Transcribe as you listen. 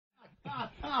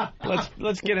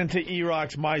Let's get into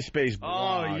Erock's Myspace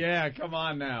blog. Oh, yeah, come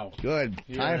on now. Good.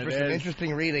 Time for some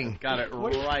interesting reading. Got it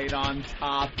right on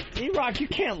top. Erock, you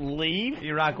can't leave.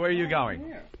 Erock, where are you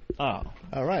going? Oh.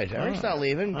 All right. Eric's not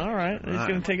leaving. All right. He's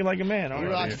going to take it like a man. All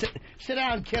right. Erock, sit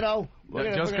down, kiddo.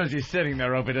 Just because he's sitting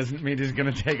there, Opie, doesn't mean he's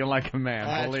going to take it like a man.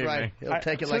 That's believe right. me. He'll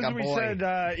take it like a boy. Since we said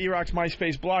Erock's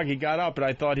Myspace blog, he got up, and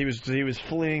I thought he was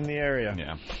fleeing the area.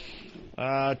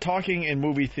 Yeah. Talking in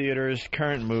movie theaters,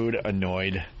 current mood,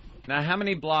 annoyed. Now, how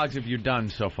many blogs have you done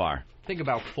so far? I think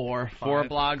about 4, 5. 4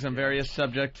 blogs on various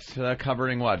subjects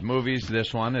covering what? Movies.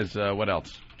 This one is what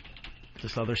else?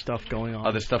 Just other stuff going on.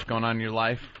 Other stuff going on in your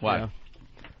life? What?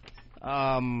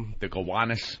 Yeah. The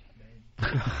Gowanus.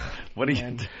 What are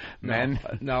you? Men?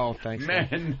 No, thanks.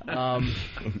 Men. No,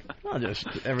 just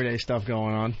everyday stuff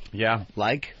going on. Yeah.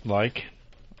 Like?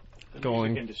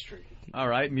 Going. Music industry. All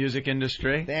right, music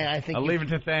industry. Dan, I think I'll leave it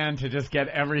to Than to just get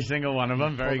every single one of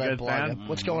them. Very good, Than.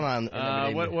 What's going on?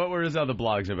 In What were his other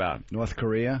blogs about? North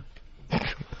Korea.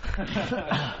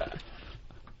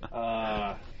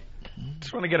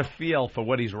 Just want to get a feel for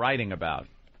what he's writing about.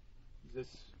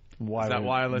 Why Is that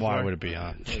wireless? Why would it be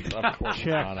on? Of course.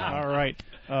 Check. All right.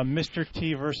 Mr.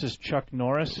 T versus Chuck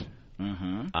Norris.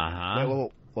 Uh-huh.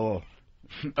 Whoa.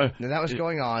 Now, that was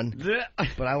going on,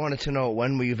 but I wanted to know,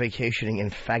 when were you vacationing in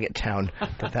Faggot Town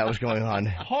that was going on?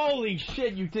 Holy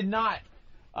shit, you did not.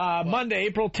 Monday,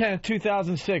 April 10th,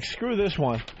 2006. Screw this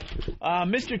one.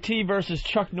 Mr. T versus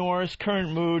Chuck Norris,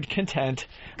 current mood, content.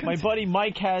 My buddy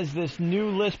Mike has this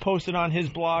new list posted on his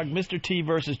blog, Mr. T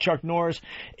versus Chuck Norris.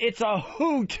 It's a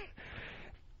hoot.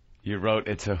 You wrote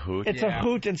it's a hoot? It's a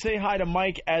hoot, and say hi to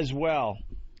Mike as well.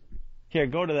 Here,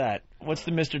 go to that. What's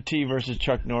the Mr. T versus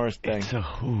Chuck Norris thing? It's a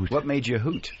hoot. What made you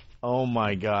hoot? Oh,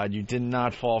 my God. You did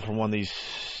not fall for one of these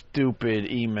stupid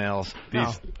emails.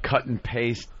 These cut and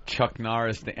paste Chuck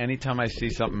Norris. Anytime I see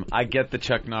something, I get the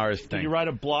Chuck Norris thing. Did you write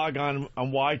a blog on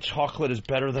why chocolate is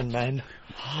better than men?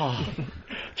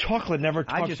 Chocolate never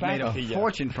talks I just back made to a you.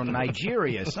 fortune from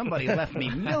Nigeria. Somebody left me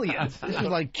millions. This is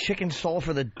like chicken soul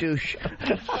for the douche.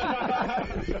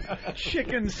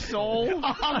 Chicken soul?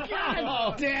 Oh,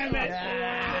 God damn it.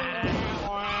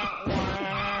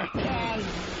 God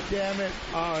damn it.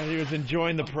 Oh, he was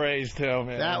enjoying the praise, too,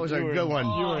 man. That was a good one.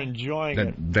 You were enjoying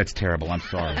it. That's terrible. I'm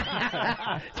sorry.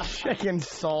 Chicken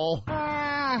soul.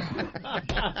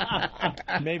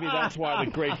 Maybe that's why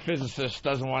the great physicist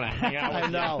doesn't want to hang out with I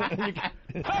know.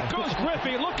 Out goes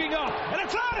Griffey looking up, and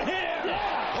it's out of here!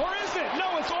 Yeah. Or is it?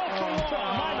 No, it's all for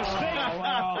long. My mistake.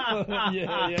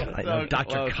 Yeah. I know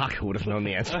Dr. Cock would have known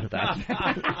the answer to that.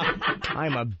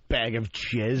 I'm a bag of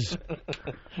jizz.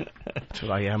 That's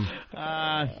what I am.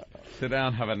 Sit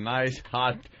down, have a nice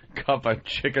hot cup of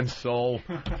chicken soul.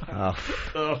 Oh,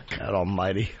 God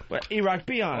almighty. Well, Erock,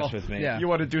 be honest with me. Yeah. You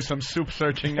want to do some soup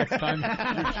searching next time? You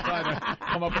try to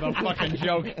come up with a fucking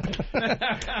joke.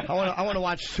 I want to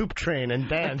watch Soup Train and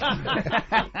dance.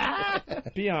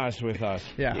 Be honest with us.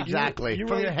 Yeah. Exactly. You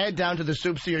From really- your head down to the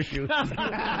soups of your shoes.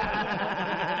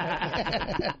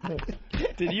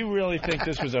 Did you really think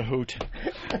this was a hoot?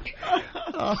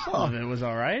 It was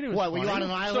all right. It was What, were you on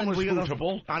an island? Were you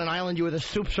on an island you were the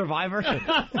soup survivor?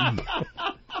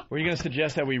 Were you going to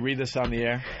suggest that we read this on the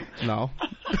air? No.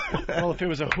 Well, if it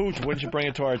was a hoot, wouldn't you bring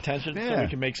it to our attention so Yeah. we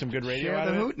can make some good radio Share out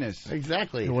the of it? hootness.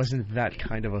 Exactly. It wasn't that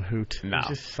kind of a hoot. No. It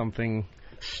was just something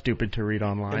stupid to read It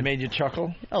online. made you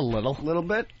chuckle? A little. A little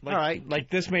bit. Like, All right. Like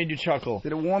this made you chuckle.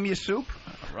 Did it warm your soup?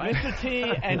 Right? Mr. T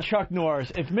and Chuck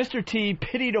Norris. If Mr. T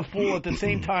pitied a fool at the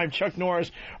same time Chuck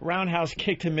Norris roundhouse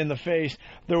kicked him in the face,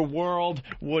 the world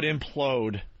would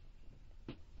implode.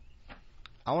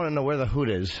 I want to know where the hoot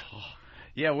is.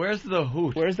 Yeah, where's the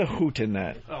hoot? Where's the hoot in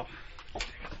that?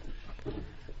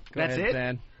 That's ahead, it?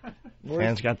 Dan.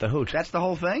 Dan's got the hoot. That's the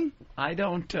whole thing? I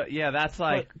don't... yeah, that's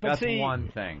like... But that's see, one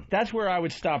thing. That's where I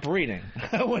would stop reading.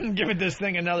 I wouldn't give it this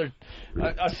thing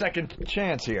a second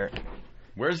chance here.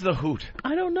 Where's the hoot?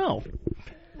 I don't know.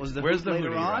 Was the Where's hoot the later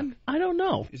hoot, on? I don't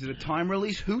know. Is it a time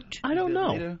release hoot? I don't Is it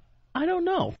know. later? I don't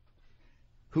know.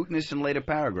 Hootness in later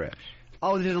paragraphs.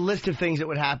 Oh, there's a list of things that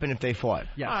would happen if they fought.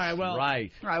 Yes. All right, well,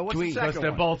 Right. All right, what's Do we- the second Because they're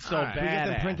one? both so Can we get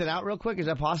them bad. printed out real quick? Is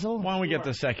that possible? why don't we get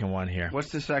the second one here? What's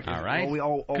the second? All right.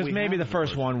 Because maybe the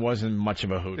first one wasn't much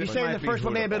of a hoot. You're It saying might the be first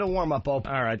one may have been a warm-up, Op.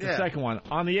 All right, the Yeah. second one.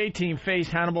 On the A-Team, Face,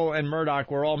 Hannibal, and Murdoch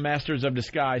were all masters of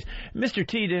disguise. Mr.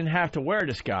 T didn't have to wear a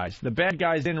disguise. The bad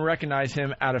guys didn't recognize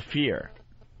him out of fear.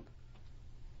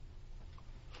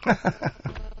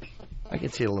 I can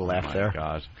see a little laugh there.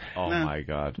 God. Oh, Nah. my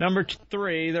God. Number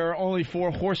 3, there are only 4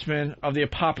 horsemen of the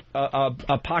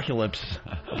apocalypse.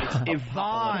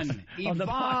 Yvonne.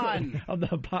 Of the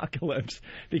apocalypse.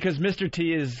 Because Mr.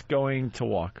 T is going to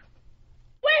walk.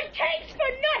 When takes for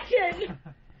nothing!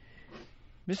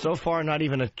 So far, not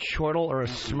even a chortle or a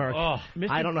smirk.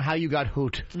 I don't know how you got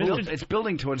hoot. It's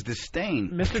building towards disdain.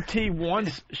 Mr. T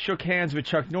once shook hands with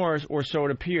Chuck Norris, or so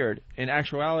it appeared. In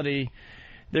actuality,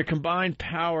 their combined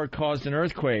power caused an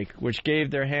earthquake, which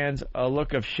gave their hands a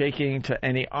look of shaking to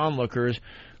any onlookers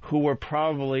who were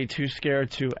probably too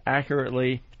scared to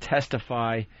accurately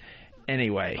testify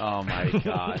anyway. Oh, my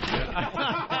God.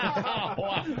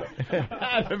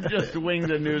 Adam just winged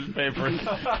a newspaper.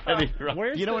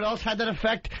 You know what else had that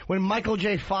effect? When Michael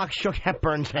J. Fox shook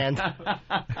Hepburn's hand.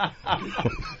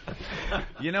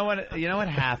 You know what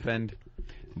happened?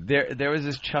 There was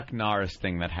this Chuck Norris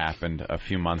thing that happened a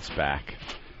few months back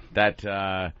that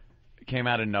came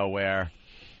out of nowhere,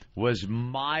 was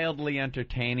mildly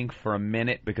entertaining for a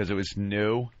minute because it was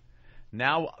new.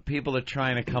 Now people are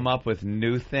trying to come up with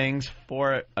new things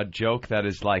for a joke that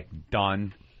is, like,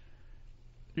 done.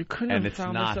 You couldn't have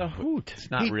found this a hoot. It's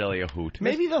not really a hoot.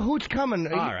 Maybe the hoot's coming.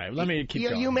 All right, let me keep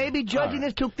going. You may be judging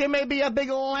this too. There may be a big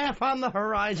laugh on the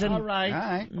horizon. All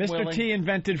right. Mr. T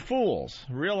invented fools.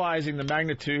 Realizing the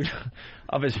magnitude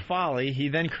of his folly, he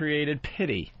then created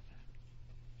pity.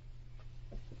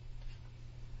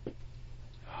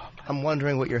 I'm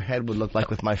wondering what your head would look like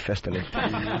with my fist in it.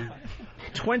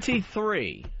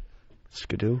 23.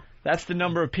 Skidoo. That's the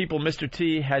number of people Mr.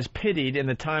 T has pitied in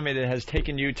the time it has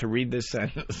taken you to read this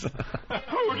sentence.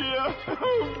 Oh, dear.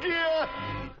 Oh, dear.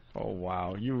 Oh,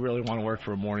 wow. You really want to work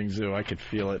for a morning zoo. I could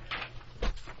feel it.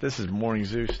 This is morning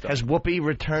zoo stuff. Has Whoopi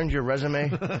returned your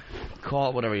resume? Call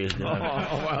it whatever you're doing.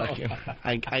 wow.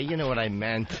 You know what I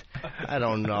meant. I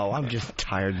don't know. I'm just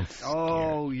tired and scared.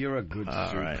 Oh, you're a good All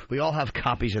soup. right. We all have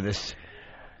copies of this.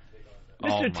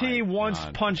 Mr. T once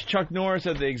punched Chuck Norris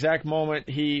at the exact moment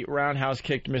he roundhouse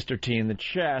kicked Mr. T in the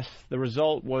chest. The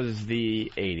result was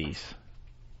the 80s.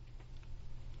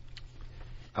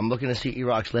 I'm looking to see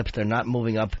Erock's lips. They're not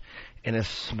moving up in a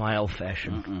smile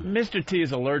fashion. Mr. T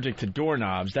is allergic to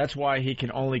doorknobs. That's why he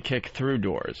can only kick through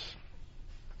doors.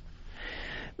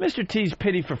 Mr. T's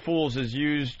pity for fools is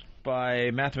used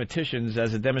by mathematicians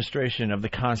as a demonstration of the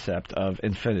concept of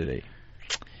infinity.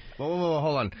 Whoa,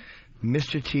 hold on.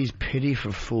 Mr. T's pity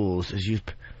for fools is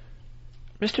used...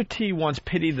 Mr. T once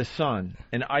pitied the sun.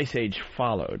 An ice age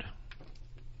followed.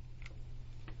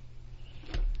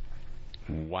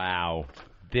 Wow.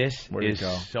 This is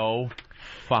so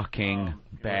fucking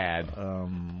bad.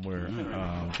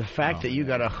 The fact that you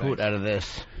got a hoot out of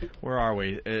this. Where are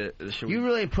we? You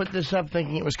really put this up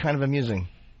thinking it was kind of amusing.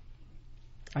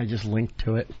 I just linked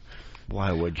to it.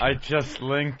 Why would you? I just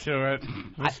linked to it.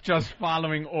 It's just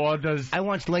following orders. I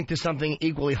once linked to something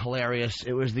equally hilarious.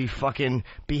 It was the fucking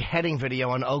beheading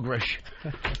video on Ogrish.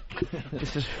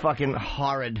 This is fucking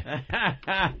horrid.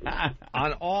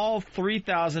 On all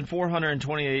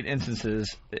 3,428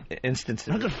 instances.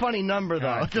 That's a funny number,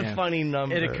 though. It's a funny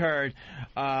number. It occurred.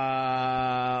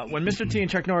 When Mr. T and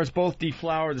Chuck Norris both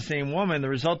deflowered the same woman, the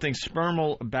resulting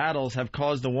spermal battles have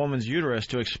caused the woman's uterus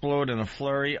to explode in a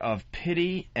flurry of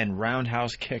pity and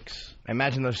roundhouse kicks. I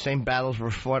imagine those same battles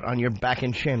were fought on your back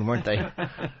and chin, weren't they?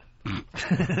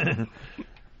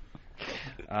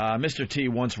 Mr. T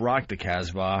once rocked the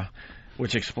Casbah,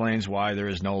 which explains why there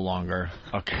is no longer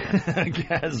a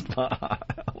Casbah.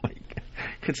 Oh my God.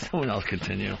 Could someone else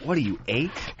continue? What are you, 8?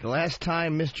 The last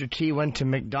time Mr. T went to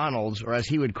McDonald's, or as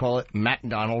he would call it,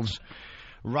 McDonald's,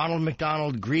 Ronald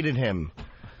McDonald greeted him.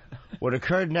 What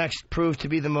occurred next proved to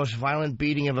be the most violent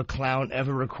beating of a clown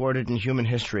ever recorded in human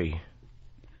history.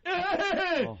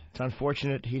 It's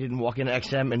unfortunate he didn't walk into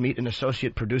XM and meet an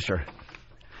associate producer.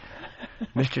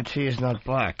 Mr. T is not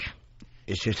black.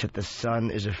 It's just that the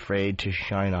sun is afraid to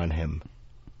shine on him.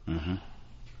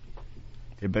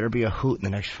 There better be a hoot in the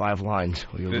next 5 lines,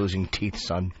 or you're losing teeth,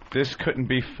 son. This couldn't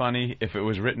be funny if it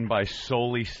was written by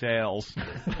Solely Sales.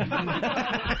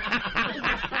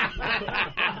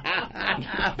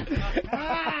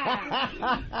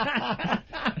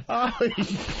 Holy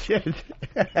shit.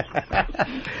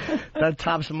 That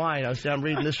tops mine. I'm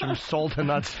reading this from Soul to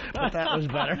Nuts, but that was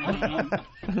better.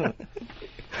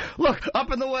 Look,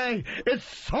 up in the way. It's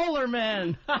Solar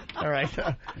Man. All right.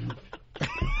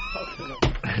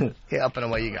 Yeah, up and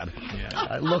away, you got it.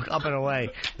 Yeah. Look up and away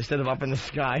instead of up in the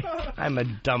sky. I'm a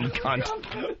dumb cunt.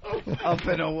 Up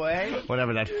and away?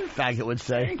 Whatever that faggot would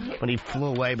say when he flew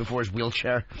away before his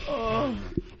wheelchair.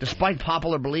 Despite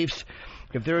popular beliefs,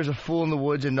 if there is a fool in the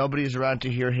woods and nobody is around to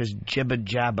hear his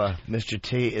jibba-jabba, Mr.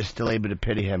 T is still able to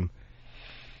pity him.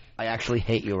 I actually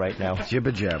hate you right now.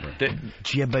 Jibba-jabba.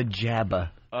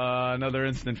 Jibba-jabba. Another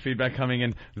instant feedback coming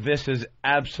in. This is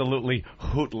absolutely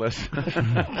hootless.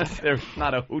 There's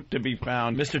not a hoot to be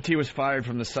found. Mr. T was fired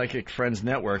from the Psychic Friends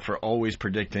Network for always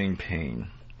predicting pain.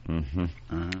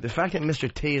 The fact that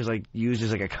Mr. T is like used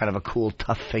as like a kind of a cool,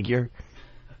 tough figure.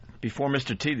 Before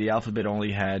Mr. T, the alphabet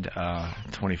only had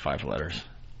 25 letters.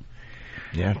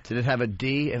 Yeah. Did it have a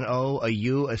D, an O, a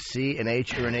U, a C, an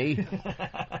H, or an E?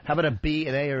 How about a B,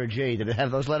 an A, or a G? Did it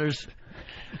have those letters?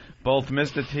 Both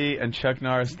Mr. T and Chuck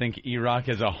Norris think Erock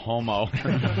is a homo.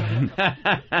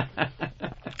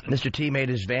 Mr. T made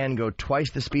his van go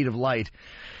twice the speed of light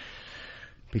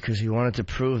because he wanted to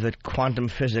prove that quantum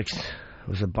physics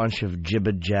was a bunch of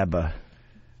jibba-jabba.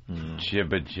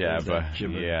 Jibba-jabba.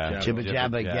 Yeah.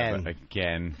 Jibba-jabba again.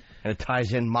 Again. And it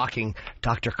ties in mocking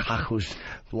Dr. Kaku's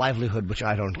livelihood, which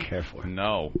I don't care for.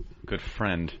 No. Good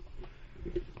friend.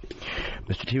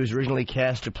 Mr. T was originally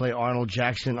cast to play Arnold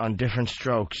Jackson on Different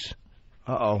Strokes.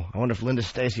 Uh-oh. I wonder if Linda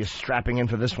Stacy is strapping in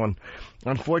for this one.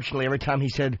 Unfortunately, every time he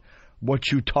said,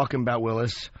 "What you talking about,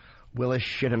 Willis?" Willis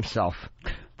shit himself.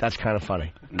 That's kind of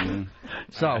funny.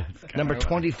 So, number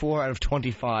 24 out of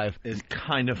 25 is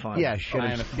kind of funny. Yeah, shit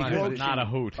himself. Not a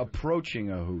hoot. Approaching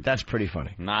a hoot. That's pretty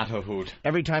funny. Not a hoot.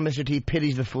 Every time Mr. T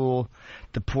pities the fool,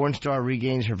 the porn star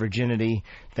regains her virginity,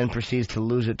 then proceeds to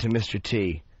lose it to Mr.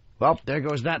 T. Well, there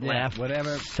goes that laugh.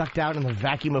 Whatever. Sucked out in the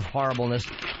vacuum of horribleness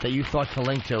that you thought to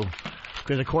link to.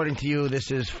 Because according to you,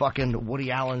 this is fucking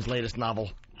Woody Allen's latest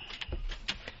novel.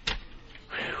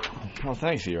 Well,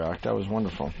 thanks, Erock. That was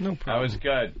wonderful. No That problem. was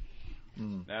good.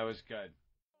 That was good.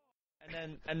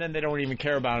 And then they don't even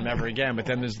care about him ever again. But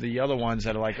then there's the other ones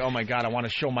that are like, oh my God, I want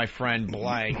to show my friend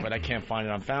blank, but I can't find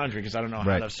it on Foundry because I don't know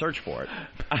how to search for it.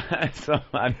 So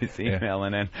I'm just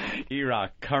emailing in. Erock,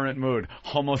 current mood,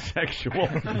 homosexual. All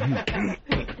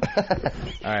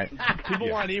right. People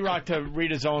want Erock to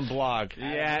read his own blog.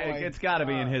 Yeah, it's got to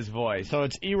be in his voice. So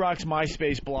it's Erock's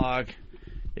MySpace blog.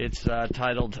 It's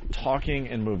titled Talking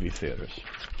in Movie Theaters.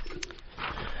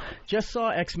 Just saw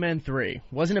X-Men 3.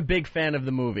 Wasn't a big fan of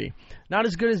the movie. Not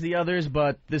as good as the others,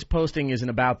 but this posting isn't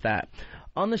about that.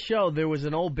 On the show, there was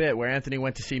an old bit where Anthony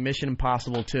went to see Mission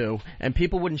Impossible 2, and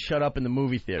people wouldn't shut up in the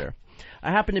movie theater.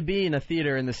 I happened to be in a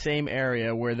theater in the same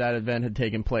area where that event had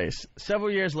taken place.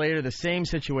 Several years later, the same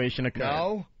situation occurred.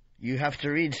 No, you have to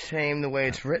read same the way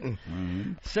it's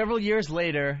written. Several years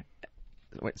later,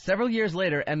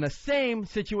 and the same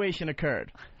situation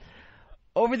occurred.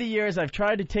 Over the years, I've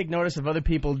tried to take notice of other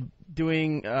people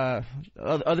doing the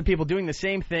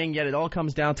same thing, yet it all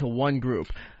comes down to one group.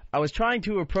 I was trying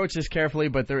to approach this carefully,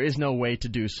 but there is no way to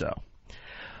do so.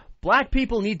 Black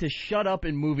people need to shut up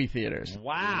in movie theaters.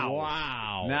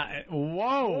 Wow. Now,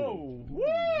 whoa.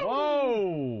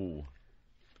 Whoa.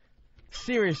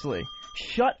 Seriously,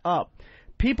 shut up.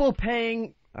 People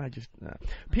paying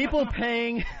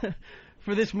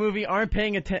for this movie aren't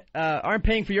paying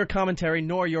for your commentary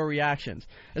nor your reactions,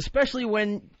 especially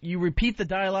when you repeat the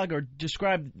dialogue or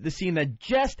describe the scene that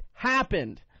just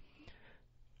happened.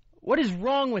 What is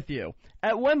wrong with you?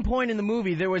 At one point in the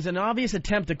movie, there was an obvious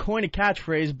attempt to coin a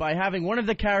catchphrase by having one of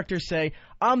the characters say,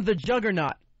 "I'm the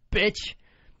Juggernaut, bitch."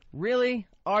 Really?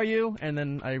 Are you? And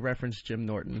then I referenced Jim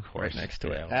Norton right next to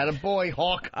it. Attaboy,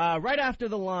 Hawk. Right after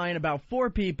the line, about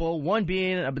 4 people, one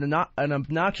being an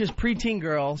obnoxious preteen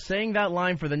girl, saying that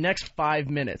line for the next 5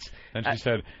 minutes. Then she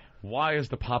said, "Why does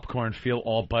the popcorn feel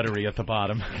all buttery at the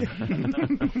bottom?"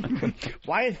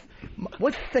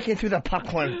 What's sticking through the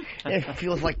popcorn? It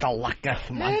feels like the Loch Ness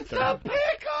Monster. It's a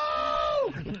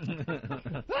pickle!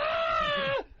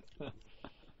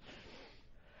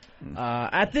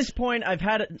 At this point, I've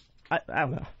had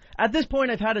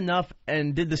enough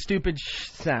and did the stupid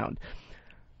sound.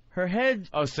 Her head.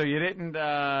 Oh, so you didn't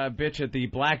bitch at the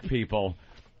black people.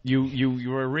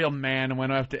 You were a real man and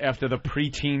went after the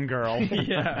preteen girl.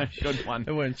 Yeah, good one.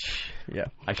 It went. Yeah,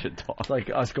 I should talk. It's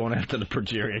like us going after the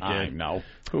Progeria kid. I know.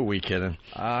 Who are we kidding?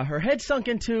 Her head sunk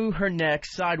into her neck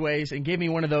sideways and gave me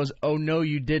one of those "oh no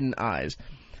you didn't" eyes.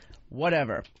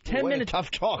 Whatever. 10 minutes.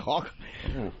 Tough talk, Hawk.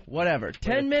 Whatever.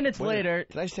 10 minutes later.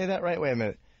 Did I say that right? Wait a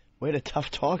minute. Way to tough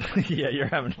talk. Yeah, you're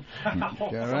having.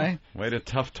 You all right? Way to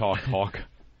tough talk, Hawk.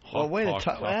 Well, way to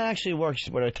tough. That actually works.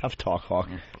 Way to tough talk, Hawk.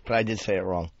 But I did say it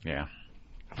wrong. Yeah.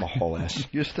 I'm a whole ass.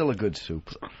 You're still a good soup.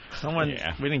 We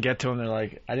didn't get to him. They're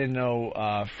like, I didn't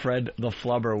know Fred the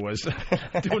Flubber was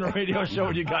doing a radio show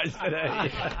with you guys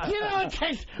today. You know, it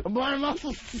takes more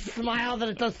muscle to smile than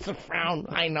it does to frown.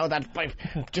 I know that by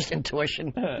just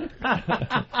intuition. All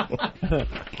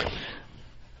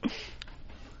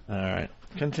right.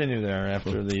 Continue there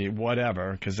after the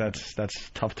whatever, because that's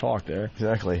tough talk there.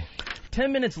 Exactly.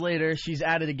 10 minutes later, she's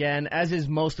at it again, as is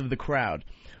most of the crowd.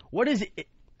 What is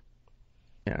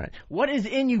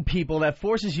in you people that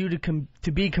forces you to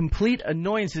be complete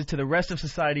annoyances to the rest of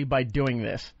society by doing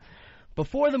this?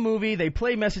 Before the movie, they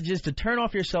play messages to turn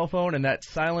off your cell phone, and that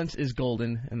silence is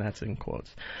golden, and that's in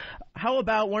quotes. How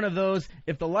about one of those,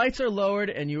 if the lights are lowered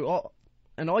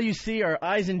and all you see are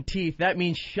eyes and teeth, that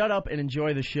means shut up and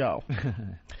enjoy the show.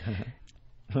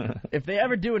 If they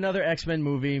ever do another X-Men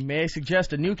movie, may I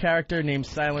suggest a new character named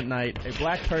Silent Night, a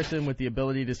black person with the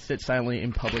ability to sit silently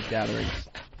in public gatherings.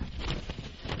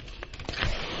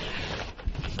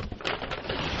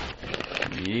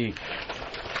 Yeek.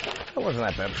 That wasn't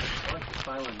that bad.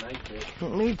 Silent Night,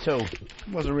 dude. Me too. It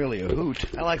wasn't really a hoot.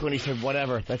 I like when he said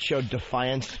whatever. That showed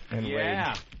defiance and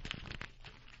rage.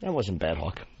 That wasn't bad,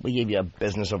 Hawk. We gave you a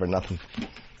business over nothing.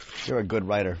 You're a good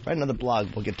writer. Write another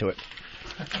blog. We'll get to it.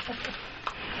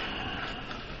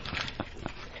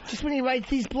 Just when he writes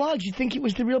these blogs, you think he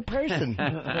was the real person.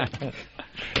 I'm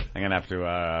going to have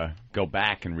to go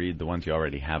back and read the ones you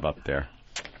already have up there.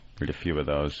 Read a few of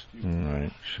those. All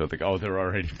right. Show they're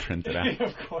already printed out.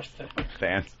 Of course they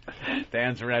are.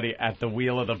 Dan's ready at the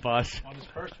wheel of the bus. On his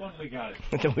first one, we got it.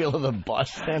 At the wheel of the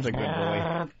bus. Dan's a good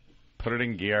boy. Put it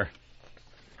in gear.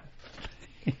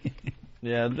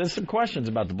 Yeah, there's some questions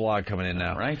about the blog coming in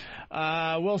now. Right.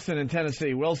 Wilson in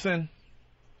Tennessee. Wilson?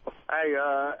 Hey,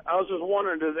 I was just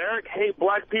wondering, does Eric hate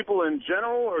black people in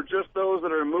general or just those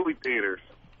that are in movie theaters?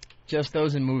 Just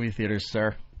those in movie theaters,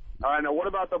 sir. All right, now what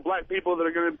about the black people that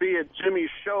are going to be at Jimmy's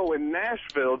show in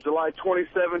Nashville, July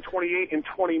 27, 28, and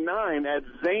 29 at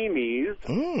Zany's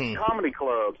Comedy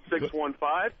Club,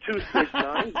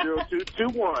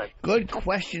 615-269-0221. Good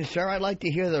question, sir. I'd like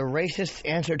to hear the racist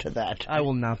answer to that. I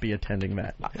will not be attending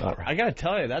that. I got to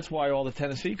tell you, that's why all the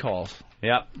Tennessee calls.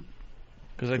 Yep.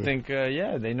 Because I think,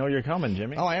 they know you're coming,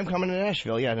 Jimmy. Oh, I am coming to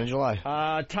Nashville, in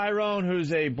July. Tyrone,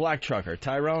 who's a black trucker.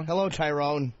 Tyrone? Hello,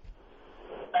 Tyrone.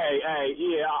 Hey,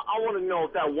 I want to know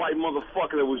if that white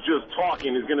motherfucker that was just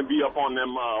talking is going to be up on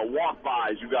them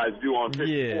walk-bys you guys do on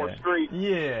 54th Street.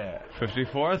 Yeah.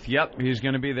 54th? Yep, he's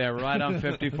going to be there right on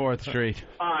 54th Street.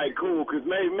 All right, cool, because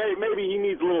maybe he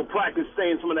needs a little practice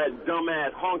saying some of that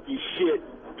dumbass honky shit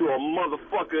to a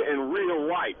motherfucker in real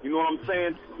life. You know what I'm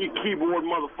saying? You keyboard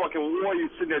motherfucking warrior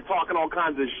sitting there talking all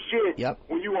kinds of shit. Yep.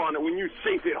 When you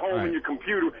safe at home in your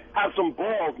computer, have some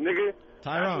balls, nigga.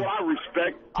 Tyrone. That's what I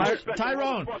respect. I respect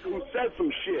Tyrone. the motherfucker who said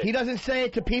some shit. He doesn't say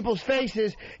it to people's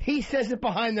faces. He says it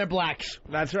behind their blacks.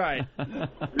 That's right. Yeah,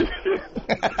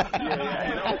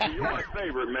 you're my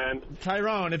favorite, man.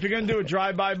 Tyrone, if you're going to do a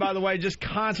drive-by, by the way, just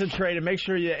concentrate and make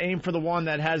sure you aim for the one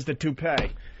that has the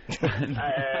toupee.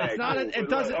 It's not. It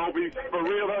doesn't. Opie, for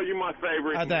real though, you're my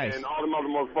favorite. Thanks. And all the other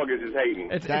motherfuckers is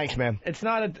hating. Thanks, man. It's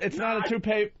not a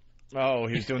toupee. Oh,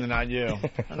 he's doing the not you.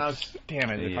 Damn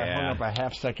it! If I hung up a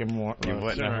half second more, You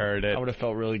wouldn't have heard it. I would have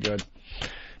felt really good.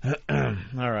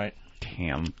 All right.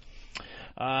 Damn.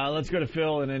 Let's go to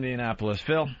Phil in Indianapolis.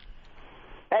 Phil.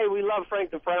 Hey, we love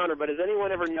Frank the Frowner, but has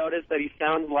anyone ever noticed that he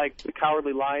sounds like the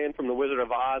Cowardly Lion from The Wizard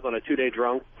of Oz on a 2-day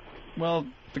drunk? Well,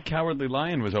 the Cowardly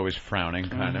Lion was always frowning,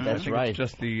 kind of. That's I think right. It's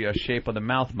just the shape of the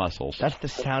mouth muscles. That's the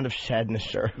sound of sadness,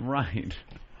 sir. Right.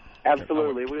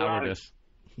 Absolutely. We love it. Cowardice.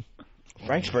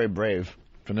 Frank's very brave.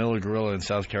 Vanilla Gorilla in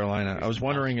South Carolina. I was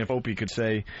wondering if Opie could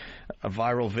say a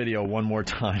viral video one more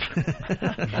time.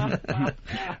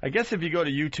 I guess if you go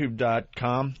to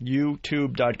youtube.com,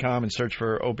 and search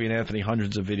for Opie and Anthony,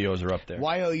 hundreds of videos are up there.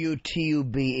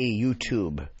 YOUTUBE,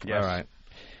 YouTube. Yes. All right.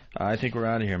 I think we're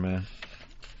out of here, man.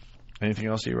 Anything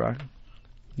else, Erock?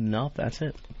 No, that's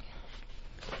it.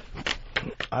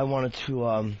 I wanted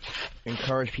to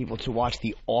encourage people to watch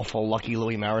the awful Lucky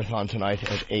Louie Marathon tonight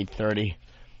at 8:30.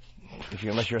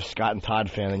 Unless you're a Scott and Todd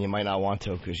fan, then you might not want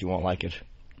to because you won't like it.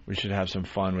 We should have some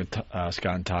fun with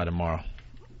Scott and Todd tomorrow.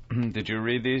 Did you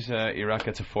read these? Erock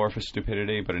gets a 4 for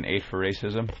stupidity, but an 8 for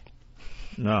racism.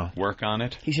 No. Work on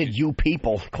it. He said you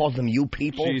people. He calls them you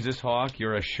people. Jesus, Hawk,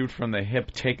 you're a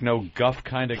shoot-from-the-hip, take-no-guff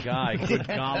kind of guy. Good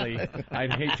golly.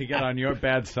 I'd hate to get on your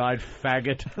bad side,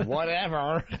 faggot.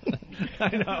 Whatever.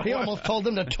 I know. He almost told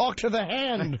him to talk to the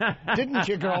hand. Didn't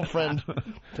you, girlfriend?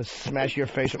 To smash your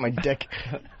face with my dick.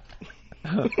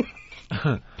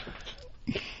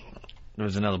 There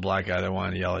was another black guy that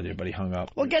wanted to yell at you, but he hung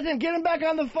up. Well, get him back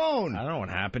on the phone. I don't know what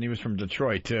happened. He was from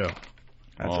Detroit, too.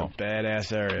 That's a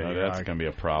badass area. Oh, that's going to be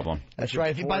a problem. That's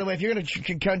right. By the way, if you're going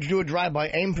to do a drive-by,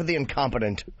 aim for the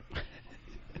incompetent.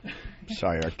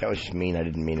 Sorry, Eric. That was just mean. I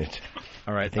didn't mean it.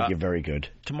 All right. I think you're very good.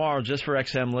 Tomorrow, just for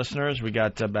XM listeners, we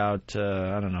got about,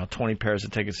 20 pairs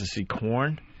of tickets to see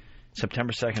Korn.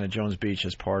 September 2nd at Jones Beach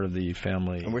as part of the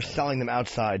family. And we're selling them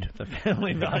outside. The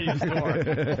Family Value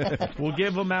Store. We'll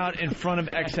give them out in front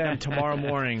of XM tomorrow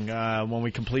morning when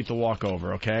we complete the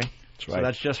walkover, okay? That's right. So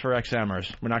that's just for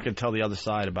XMers. We're not going to tell the other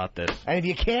side about this. And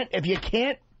if you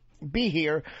can't be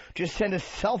here, just send a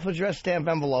self-addressed stamp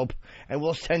envelope, and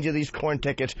we'll send you these corn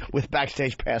tickets with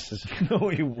backstage passes. No,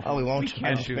 we won't. Oh, we won't? We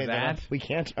can't do that. We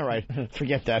can't? All right.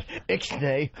 Forget that.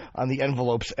 Ixnay on the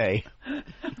envelope's A.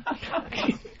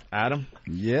 Adam,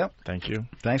 Yep. thank you.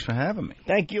 Thanks for having me.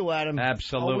 Thank you, Adam.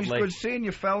 Absolutely. Always good seeing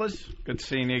you, fellas. Good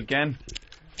seeing you again.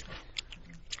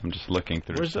 I'm just looking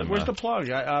through Where's the plug?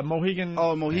 Mohegan.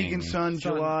 Oh, Mohegan Sun,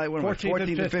 Sun, July 14th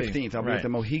and 15th. I'll be Right. at the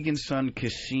Mohegan Sun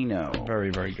Casino. Very,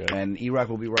 very good. And Erock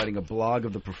will be writing a blog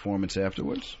of the performance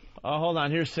afterwards. Hold on.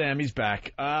 Here's Sam. He's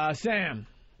back. Sam.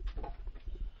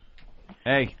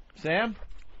 Hey. Sam?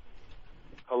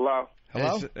 Hello?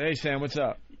 Hello? Hey, Sam, what's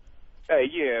up? Hey,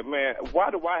 yeah, man. Why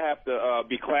do I have to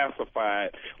be classified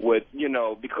with,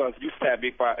 because you sat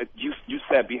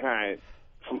behind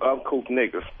some uncouth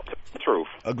niggas? Truth.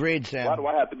 Agreed, Sam. Why do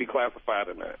I have to be classified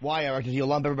in that? Why, Eric? Did you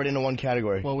lump everybody into one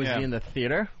category? What was Yeah. he in the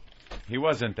theater? He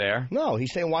wasn't there. No,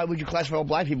 he's saying why would you classify all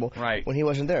black people Right. when he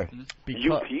wasn't there?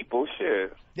 You people,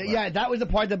 shit. Yeah, that was the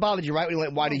part that bothered you, right? When you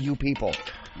went, why do you people?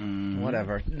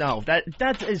 Whatever. No,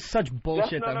 that is such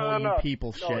bullshit. That whole you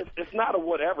people shit. It's not a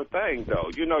whatever thing, though.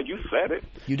 You said it.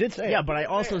 You did say Yeah, it. but I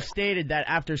also stated that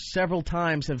after several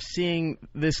times of seeing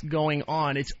this going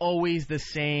on, it's always the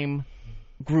same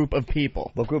group of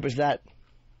people. What group is that?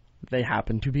 They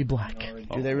happen to be black.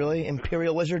 Do they really?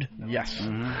 Imperial Wizard? Yes.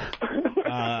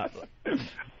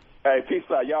 Hey, peace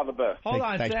out. Y'all the best. Hold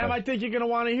on, thanks, Sam. bud. I think you're going to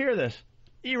want to hear this.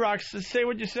 Erock, say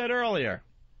what you said earlier.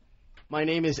 My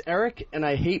name is Eric, and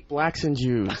I hate blacks and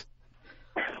Jews.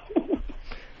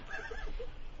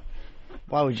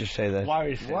 Why would you say that? Why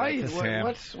would you say that to Sam?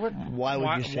 Why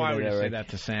would you say Why that, would you Eric? say that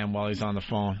to Sam while he's on the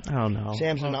phone? I don't know.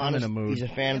 Sam's an I'm honest. in a mood. He's a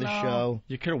fan of the show.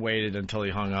 You could have waited until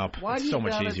he hung up. Why It's do so you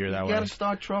much gotta, easier that you way. gotta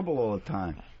start trouble all the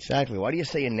time. Exactly. Why do you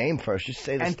say your name first? Just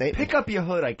say the And statement. pick up your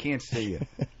hood. I can't see you.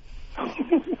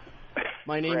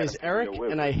 My name is Eric,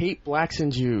 and I hate blacks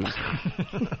and Jews. All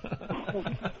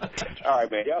right,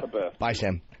 man. Y'all the best. Bye,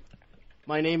 Sam.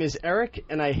 My name is Eric,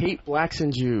 and I hate blacks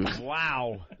and Jews.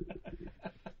 Wow.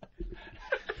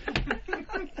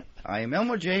 I am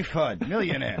Elmer J. Fudd,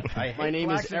 millionaire. I hate My name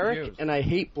blacks is and Eric, Jews. and I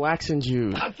hate blacks and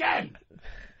Jews. Again.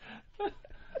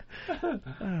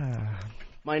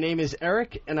 My name is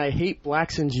Eric, and I hate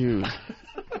blacks and Jews.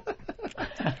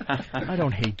 I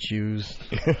don't hate Jews.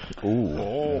 Ooh.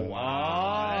 Oh,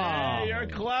 wow. Hey, you're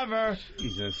clever.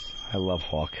 Jesus. I love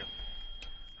Hawk.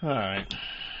 All right.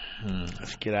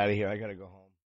 Let's get out of here. I gotta go home.